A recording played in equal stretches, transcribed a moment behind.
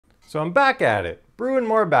So I'm back at it, brewing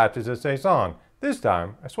more batches of Saison. This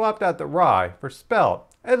time, I swapped out the rye for Spelt.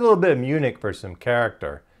 I had a little bit of Munich for some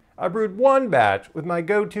character. I brewed one batch with my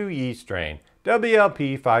go-to yeast strain,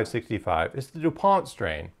 WLP 565. It's the Dupont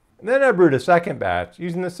Strain. And then I brewed a second batch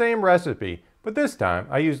using the same recipe, but this time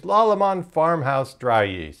I used Lallemand Farmhouse dry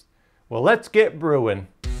yeast. Well, let's get brewing.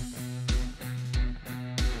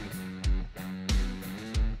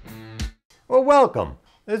 Well, welcome.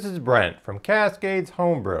 This is Brent from Cascades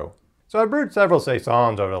Homebrew. So I've brewed several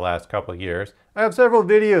Saisons over the last couple of years. I have several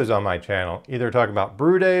videos on my channel, either talking about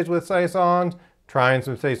brew days with Saisons, trying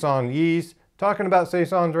some Saison yeast, talking about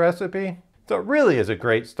Saison's recipe. So it really is a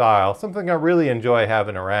great style, something I really enjoy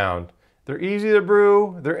having around. They're easy to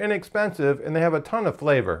brew, they're inexpensive, and they have a ton of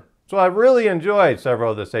flavor. So I've really enjoyed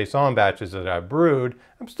several of the Saison batches that I've brewed.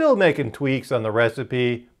 I'm still making tweaks on the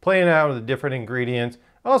recipe, playing out with the different ingredients.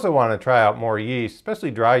 I also want to try out more yeast,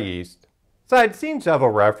 especially dry yeast. So I'd seen several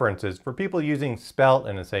references for people using Spelt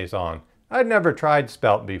in a Saison. I'd never tried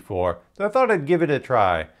Spelt before, so I thought I'd give it a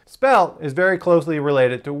try. Spelt is very closely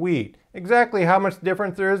related to wheat. Exactly how much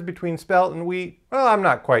difference there is between Spelt and wheat, well, I'm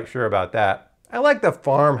not quite sure about that. I like the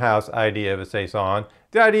farmhouse idea of a Saison,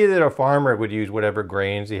 the idea that a farmer would use whatever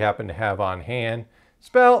grains he happened to have on hand.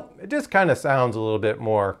 Spelt, it just kind of sounds a little bit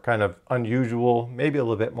more kind of unusual, maybe a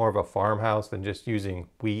little bit more of a farmhouse than just using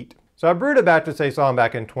wheat. So I brewed a batch of Saison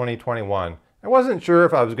back in 2021. I wasn't sure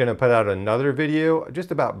if I was going to put out another video just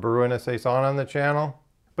about brewing a Saison on the channel.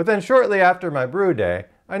 But then shortly after my brew day,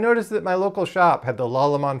 I noticed that my local shop had the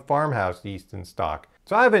Lallemand Farmhouse yeast in stock.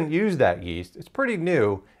 So I haven't used that yeast, it's pretty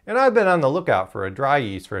new, and I've been on the lookout for a dry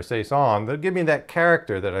yeast for a Saison that'll give me that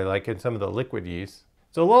character that I like in some of the liquid yeasts.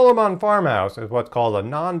 So Lallemand Farmhouse is what's called a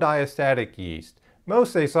non-diastatic yeast.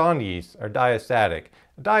 Most Saison yeasts are diastatic.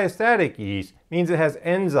 A diastatic yeast means it has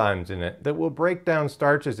enzymes in it that will break down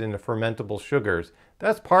starches into fermentable sugars.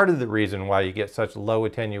 That's part of the reason why you get such low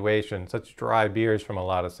attenuation, such dry beers from a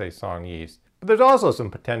lot of Saison yeast. But there's also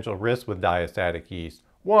some potential risks with diastatic yeast.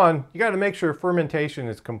 One, you got to make sure fermentation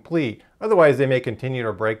is complete, otherwise they may continue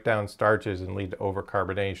to break down starches and lead to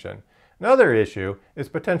overcarbonation. Another issue is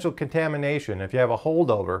potential contamination if you have a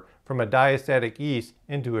holdover from a diastatic yeast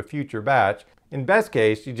into a future batch. In best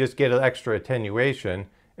case, you just get an extra attenuation.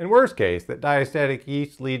 In worst case, that diastatic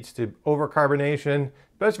yeast leads to overcarbonation,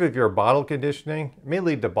 especially if you're bottle conditioning. It may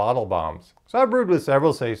lead to bottle bombs. So I've brewed with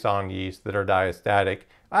several Saison yeasts that are diastatic.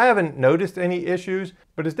 I haven't noticed any issues,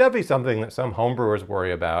 but it's definitely something that some homebrewers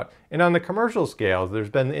worry about. And on the commercial scales, there's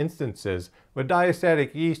been instances where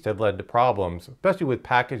diastatic yeast have led to problems, especially with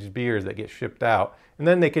packaged beers that get shipped out, and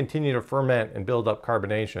then they continue to ferment and build up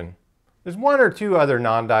carbonation. There's one or two other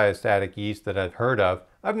non-diastatic yeasts that I've heard of.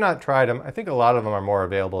 I've not tried them. I think a lot of them are more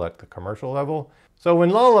available at the commercial level. So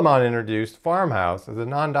when Lallemand introduced Farmhouse as a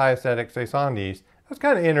non-diastatic Saison yeast, I was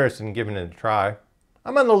kind of interested in giving it a try.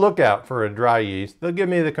 I'm on the lookout for a dry yeast. They'll give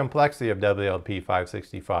me the complexity of WLP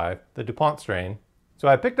 565, the Dupont Strain. So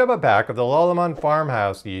I picked up a pack of the Lallemand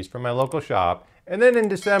Farmhouse yeast from my local shop, and then in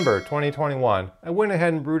December 2021, I went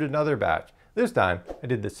ahead and brewed another batch. This time, I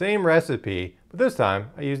did the same recipe, but this time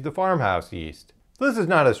I used the farmhouse yeast. So this is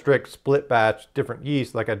not a strict split batch, different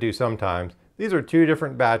yeast like I do sometimes. These are two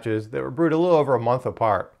different batches that were brewed a little over a month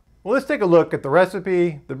apart. Well, let's take a look at the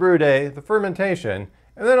recipe, the brew day, the fermentation,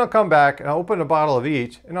 and then I'll come back and I'll open a bottle of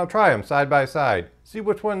each and I'll try them side by side. See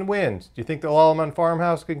which one wins. Do you think the Lallemand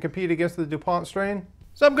Farmhouse can compete against the Dupont Strain?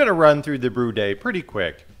 So I'm going to run through the brew day pretty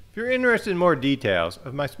quick. If you're interested in more details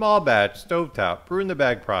of my small batch stovetop brew in the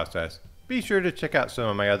bag process, be sure to check out some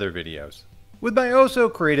of my other videos. With my oh so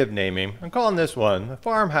creative naming, I'm calling this one the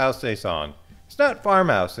Farmhouse Saison. It's not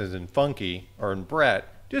farmhouse as in funky or in Brett,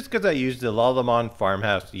 just because I used the Lallemand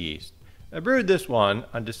Farmhouse yeast. I brewed this one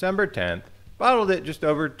on December 10th, bottled it just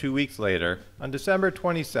over 2 weeks later on December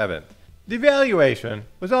 27th. The evaluation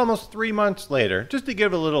was almost 3 months later, just to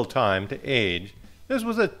give a little time to age. This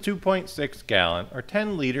was a 2.6 gallon or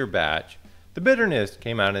 10 liter batch. The bitterness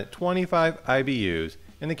came out at 25 IBUs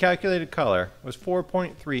and the calculated color was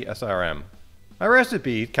 4.3 SRM. My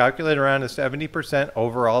recipe calculated around a 70%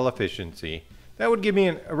 overall efficiency. That would give me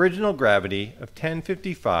an original gravity of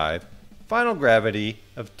 1055, final gravity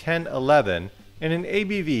of 1011, and an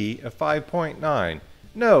ABV of 5.9.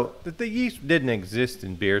 Note that the yeast didn't exist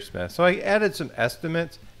in Beersmith, so I added some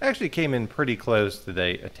estimates. Actually came in pretty close to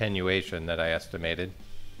the attenuation that I estimated.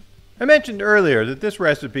 I mentioned earlier that this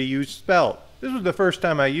recipe used Spelt. This was the first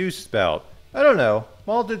time I used Spelt. I don't know,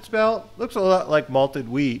 malted Spelt looks a lot like malted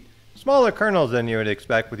wheat. Smaller kernels than you would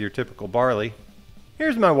expect with your typical barley.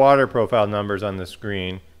 Here's my water profile numbers on the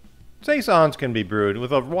screen. Saisons can be brewed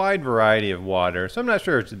with a wide variety of water, so I'm not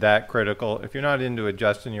sure it's that critical if you're not into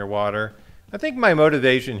adjusting your water. I think my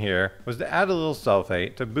motivation here was to add a little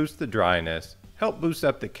sulfate to boost the dryness, help boost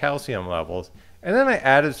up the calcium levels, and then I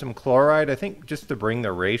added some chloride, I think just to bring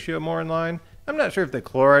the ratio more in line. I'm not sure if the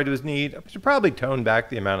chloride was needed. I should probably tone back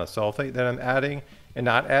the amount of sulfate that I'm adding and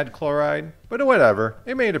not add chloride, but whatever,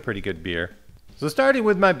 it made a pretty good beer. So starting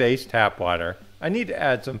with my base tap water, I need to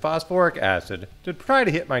add some phosphoric acid to try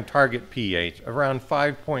to hit my target pH around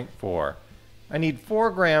 5.4. I need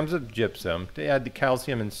 4 grams of gypsum to add the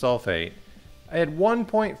calcium and sulfate. I add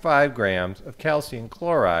 1.5 grams of calcium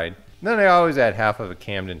chloride, and then I always add half of a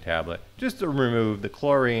Camden tablet, just to remove the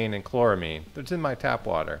chlorine and chloramine that's in my tap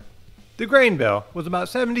water. The grain bill was about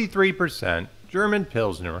 73% German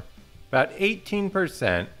Pilsner, about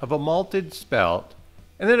 18% of a malted Spelt,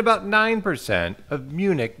 and then about 9% of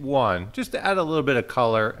Munich 1, just to add a little bit of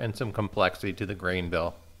color and some complexity to the grain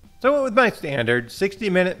bill. So I went with my standard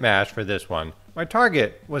 60-minute mash for this one. My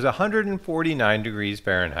target was 149 degrees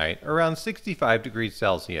Fahrenheit, around 65 degrees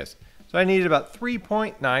Celsius. So I needed about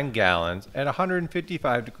 3.9 gallons at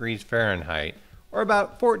 155 degrees Fahrenheit, or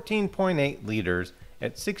about 14.8 liters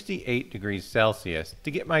at 68 degrees Celsius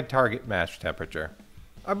to get my target mash temperature.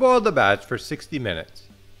 I boiled the batch for 60 minutes.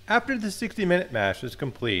 After the 60-minute mash is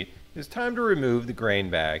complete, it's time to remove the grain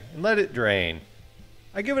bag and let it drain.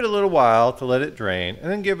 I give it a little while to let it drain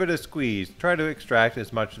and then give it a squeeze, try to extract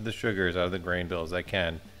as much of the sugars out of the grain bill as I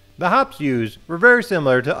can. The hops used were very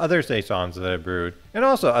similar to other Saisons that I brewed and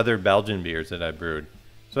also other Belgian beers that I brewed.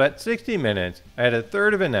 So at 60 minutes, I had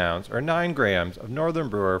 1/3 of an ounce or 9 grams of Northern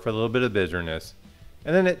Brewer for a little bit of bitterness.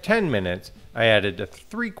 And then at 10 minutes, I added a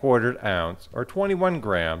 3/4 ounce or 21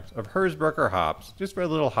 grams of Hersbrucker hops just for a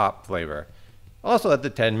little hop flavor. Also at the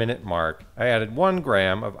 10-minute mark, I added 1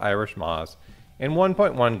 gram of Irish moss and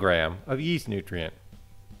 1.1 gram of yeast nutrient.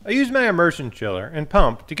 I used my immersion chiller and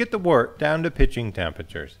pump to get the wort down to pitching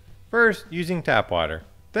temperatures, first using tap water,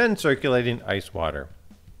 then circulating ice water.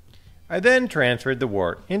 I then transferred the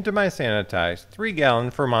wort into my sanitized 3-gallon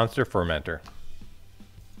Fermonster fermenter.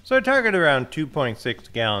 So I targeted around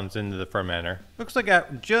 2.6 gallons into the fermenter. Looks like I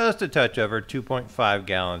got just a touch over 2.5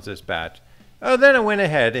 gallons this batch. Then I went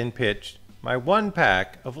ahead and pitched my 1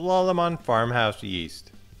 pack of Lallemand Farmhouse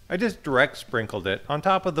yeast. I just direct sprinkled it on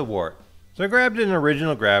top of the wort. So I grabbed an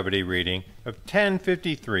original gravity reading of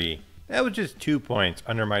 1053. That was just 2 points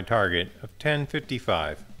under my target of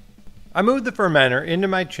 1055. I moved the fermenter into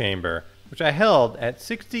my chamber, which I held at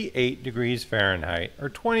 68 degrees Fahrenheit or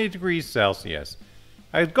 20 degrees Celsius.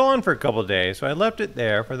 I was gone for a couple days, so I left it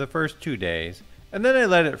there for the first 2 days, and then I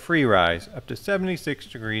let it free rise up to 76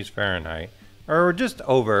 degrees Fahrenheit, or just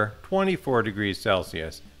over 24 degrees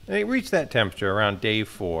Celsius, and it reached that temperature around day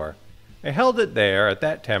 4. I held it there at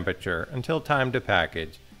that temperature until time to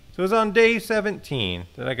package, so it was on day 17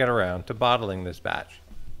 that I got around to bottling this batch.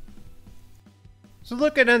 So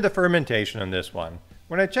looking at the fermentation on this one,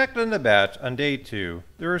 when I checked on the batch on day 2,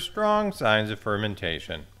 there were strong signs of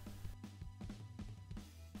fermentation.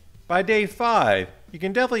 By day 5, you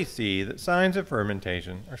can definitely see that signs of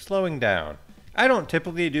fermentation are slowing down. I don't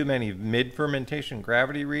typically do many mid-fermentation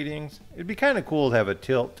gravity readings. It'd be kind of cool to have a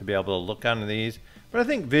tilt to be able to look onto these, but I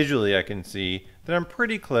think visually I can see that I'm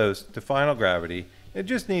pretty close to final gravity. It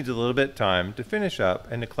just needs a little bit of time to finish up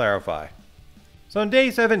and to clarify. So on day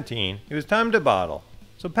 17, it was time to bottle.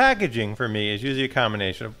 So packaging for me is usually a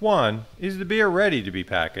combination of 1, is the beer ready to be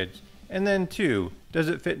packaged, and then 2, does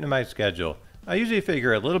it fit into my schedule? I usually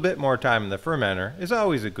figure a little bit more time in the fermenter is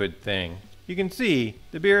always a good thing. You can see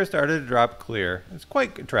the beer has started to drop clear. It's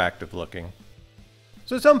quite attractive looking.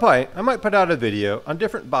 So at some point, I might put out a video on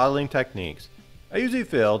different bottling techniques. I usually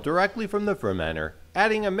fill directly from the fermenter,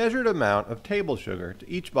 adding a measured amount of table sugar to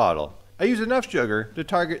each bottle. I use enough sugar to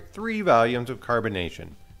target 3 volumes of carbonation.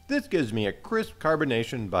 This gives me a crisp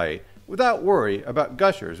carbonation bite without worry about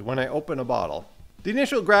gushers when I open a bottle. The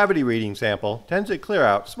initial gravity reading sample tends to clear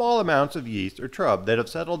out small amounts of yeast or trub that have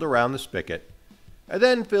settled around the spigot. I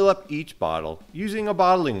then fill up each bottle using a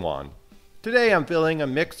bottling wand. Today I'm filling a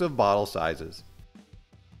mix of bottle sizes.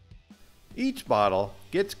 Each bottle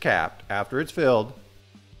gets capped after it's filled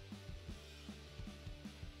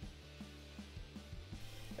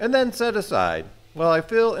and then set aside while I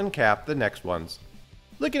fill and cap the next ones.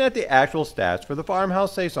 Looking at the actual stats for the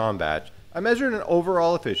Farmhouse Saison batch, I measured an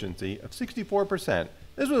overall efficiency of 64%.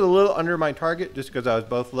 This was a little under my target just because I was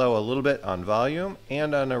both low a little bit on volume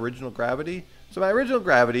and on original gravity. So my original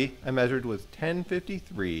gravity I measured was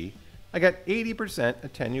 1053. I got 80%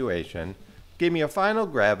 attenuation, gave me a final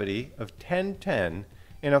gravity of 1010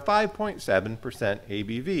 and a 5.7%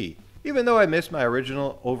 ABV. Even though I missed my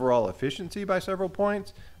original overall efficiency by several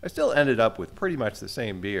points, I still ended up with pretty much the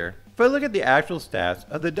same beer. If I look at the actual stats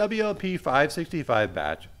of the WLP 565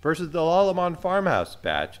 batch versus the Lallemand Farmhouse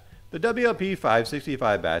batch, the WLP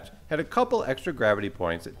 565 batch had a couple extra gravity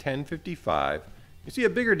points at 1055. You see a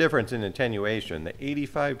bigger difference in attenuation, the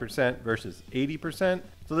 85% versus 80%.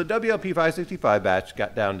 So the WLP 565 batch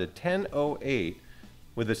got down to 1008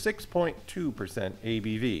 with a 6.2%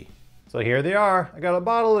 ABV. So here they are. I got a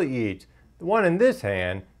bottle of each. The one in this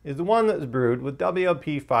hand is the one that was brewed with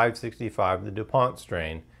WLP 565, the Dupont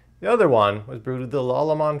Strain. The other one was brewed with the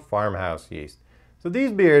Lallemand Farmhouse yeast. So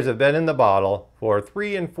these beers have been in the bottle for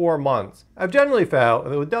 3 and 4 months. I've generally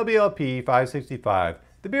found that with WLP 565,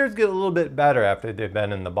 the beers get a little bit better after they've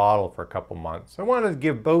been in the bottle for a couple months. So I wanted to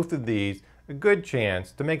give both of these a good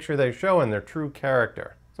chance to make sure they're showing their true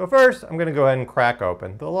character. So first, I'm going to go ahead and crack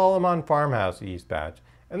open the Lallemand Farmhouse yeast batch,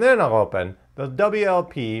 and then I'll open the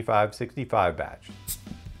WLP 565 batch.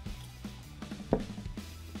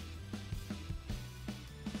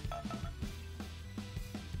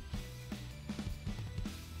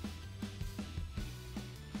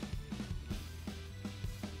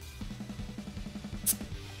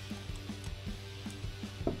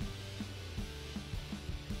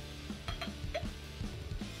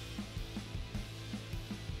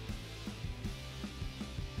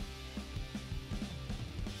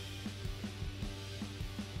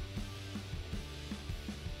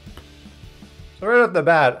 So right off the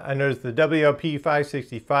bat, I noticed the WLP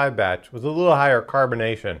 565 batch was a little higher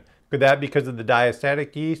carbonation. Could that be because of the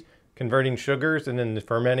diastatic yeast converting sugars and then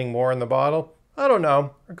fermenting more in the bottle? I don't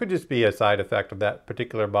know. It could just be a side effect of that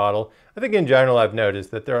particular bottle. I think in general I've noticed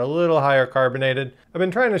that they're a little higher carbonated. I've been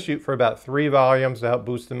trying to shoot for about 3 volumes to help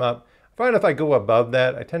boost them up. I find if I go above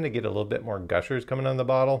that, I tend to get a little bit more gushers coming on the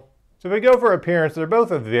bottle. So if we go for appearance, they're both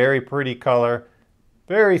a very pretty color.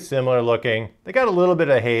 Very similar looking. They got a little bit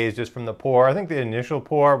of haze just from the pour. I think the initial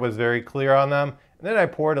pour was very clear on them. And then I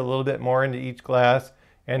poured a little bit more into each glass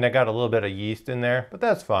and I got a little bit of yeast in there, but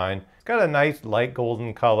that's fine. Got a nice light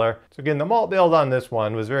golden color. So again, the malt build on this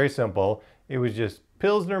one was very simple. It was just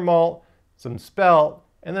Pilsner malt, some Spelt,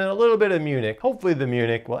 and then a little bit of Munich. Hopefully the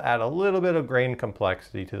Munich will add a little bit of grain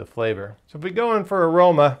complexity to the flavor. So if we go in for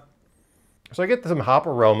aroma, so I get some hop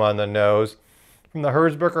aroma on the nose. From the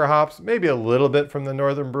Hersbrucker hops, maybe a little bit from the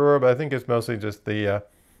Northern Brewer, but I think it's mostly just the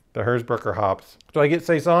Hersbrucker hops. So I get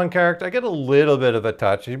Saison character. I get a little bit of a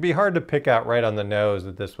touch. It'd be hard to pick out right on the nose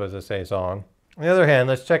that this was a Saison. On the other hand,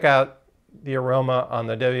 let's check out the aroma on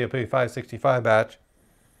the WLP 565 batch.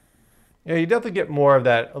 Yeah, you definitely get more of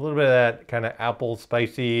that, a little bit of that kind of apple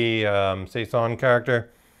spicy Saison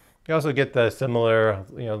character. You also get the similar,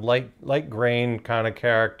 light grain kind of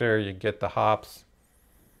character. You get the hops.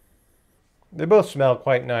 They both smell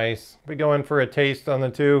quite nice. We go in for a taste on the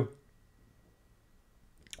two.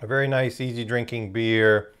 A very nice, easy drinking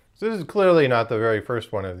beer. So this is clearly not the very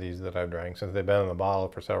first one of these that I've drank since they've been in the bottle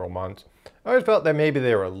for several months. I always felt that maybe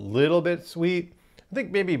they were a little bit sweet. I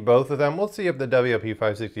think maybe both of them. We'll see if the WLP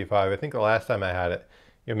 565, I think the last time I had it,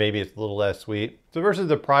 maybe it's a little less sweet. So versus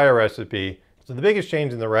the prior recipe, so the biggest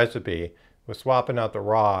change in the recipe was swapping out the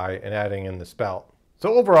rye and adding in the Spelt.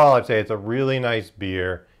 So overall, I'd say it's a really nice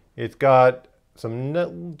beer. It's got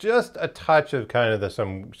just a touch of kind of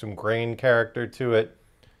some grain character to it.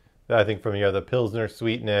 I think from the Pilsner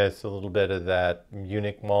sweetness, a little bit of that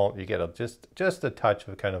Munich malt, you get just a touch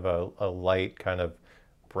of kind of a light kind of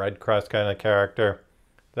bread crust kind of character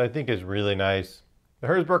that I think is really nice. The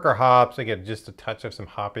Hersbrucker hops, I get just a touch of some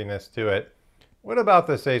hoppiness to it. What about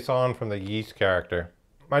the Saison from the yeast character?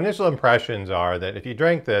 My initial impressions are that if you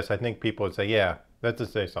drank this, I think people would say, yeah, that's a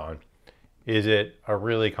Saison. Is it a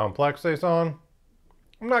really complex Saison?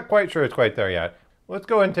 I'm not quite sure it's quite there yet. Let's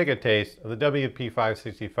go ahead and take a taste of the WLP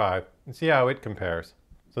 565 and see how it compares.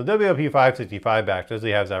 So WLP 565 batch doesn't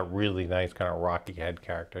has that really nice kind of rocky head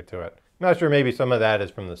character to it. I'm not sure, maybe some of that is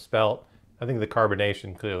from the Spelt. I think the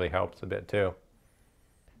carbonation clearly helps a bit too.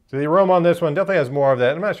 So the aroma on this one definitely has more of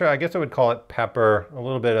that. I'm not sure, I guess I would call it pepper, a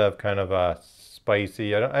little bit of kind of a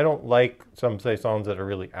spicy. I don't like some Saisons that are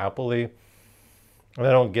really appley. And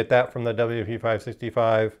I don't get that from the WLP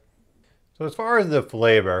 565. So as far as the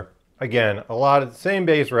flavor, again, a lot of the same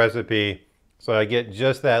base recipe. So I get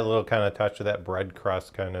just that little kind of touch of that bread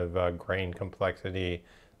crust kind of grain complexity.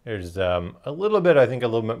 There's a little bit, I think a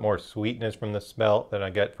little bit more sweetness from the Spelt than I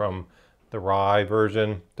get from the rye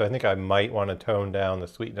version. So I think I might want to tone down the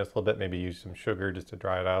sweetness a little bit, maybe use some sugar just to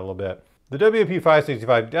dry it out a little bit. The WLP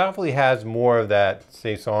 565 definitely has more of that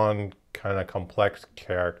Saison kind of complex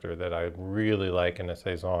character that I really like in a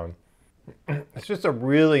Saison. It's just a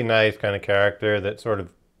really nice kind of character that sort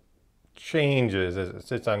of changes as it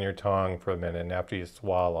sits on your tongue for a minute, and after you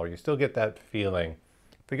swallow, you still get that feeling.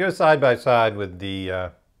 If you go side by side with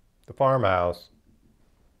the Farmhouse,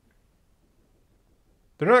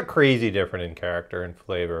 they're not crazy different in character and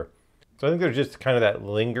flavor. So I think there's just kind of that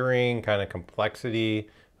lingering kind of complexity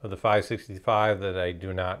of the 565 that I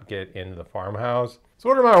do not get in the Farmhouse. So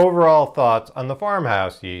what are my overall thoughts on the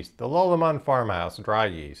Farmhouse yeast, the Lallemand Farmhouse dry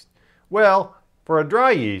yeast? Well, for a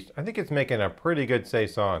dry yeast, I think it's making a pretty good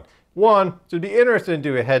Saison. One, so it'd be interesting to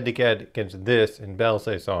do a head-to-head against this in Belle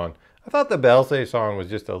Saison. I thought the Belle Saison was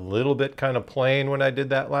just a little bit kind of plain when I did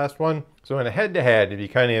that last one. So in a head-to-head, it'd be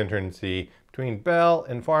kind of interesting to see between Belle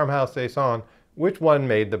and Farmhouse Saison, which one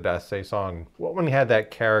made the best Saison? What one had that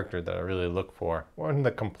character that I really look for? What one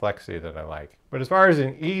the complexity that I like? But as far as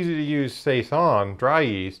an easy-to-use Saison dry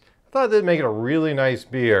yeast, I thought they'd make it a really nice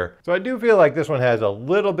beer. So I do feel like this one has a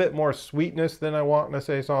little bit more sweetness than I want in a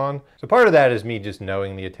Saison. So part of that is me just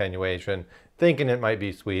knowing the attenuation, thinking it might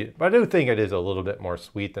be sweet, but I do think it is a little bit more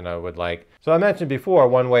sweet than I would like. So I mentioned before,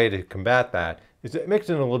 one way to combat that is to mix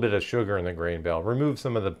in a little bit of sugar in the grain bill. Remove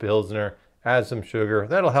some of the Pilsner, add some sugar.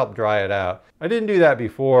 That'll help dry it out. I didn't do that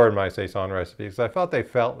before in my Saison recipe because I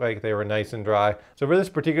felt like they were nice and dry. So for this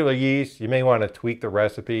particular yeast, you may want to tweak the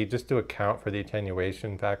recipe just to account for the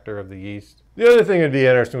attenuation factor of the yeast. The other thing that'd be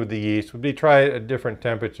interesting with the yeast would be try it at different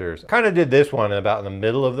temperatures. I kind of did this one about in the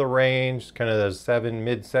middle of the range, kind of those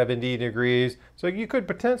mid 70 degrees. So you could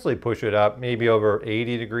potentially push it up maybe over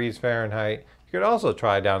 80 degrees Fahrenheit. You could also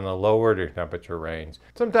try down the lower temperature range.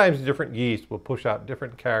 Sometimes different yeast will push out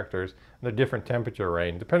different characters in a different temperature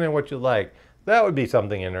range, depending on what you like. That would be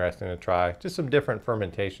something interesting to try. Just some different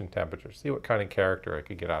fermentation temperatures. See what kind of character I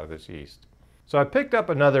could get out of this yeast. So I picked up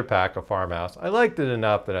another pack of Farmhouse. I liked it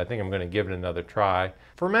enough that I think I'm going to give it another try.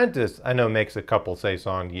 Fermentus, I know, makes a couple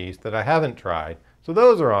Saison yeast that I haven't tried. So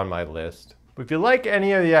those are on my list. But if you like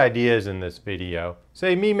any of the ideas in this video,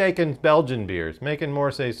 say me making Belgian beers, making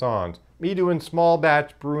more Saisons, me doing small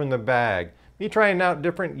batch brew in the bag, me trying out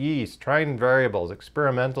different yeasts, trying variables,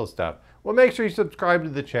 experimental stuff, well, make sure you subscribe to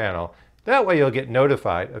the channel. That way you'll get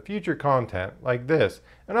notified of future content like this.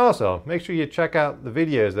 And also, make sure you check out the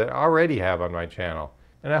videos that I already have on my channel.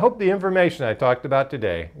 And I hope the information I talked about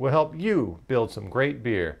today will help you build some great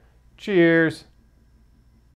beer. Cheers!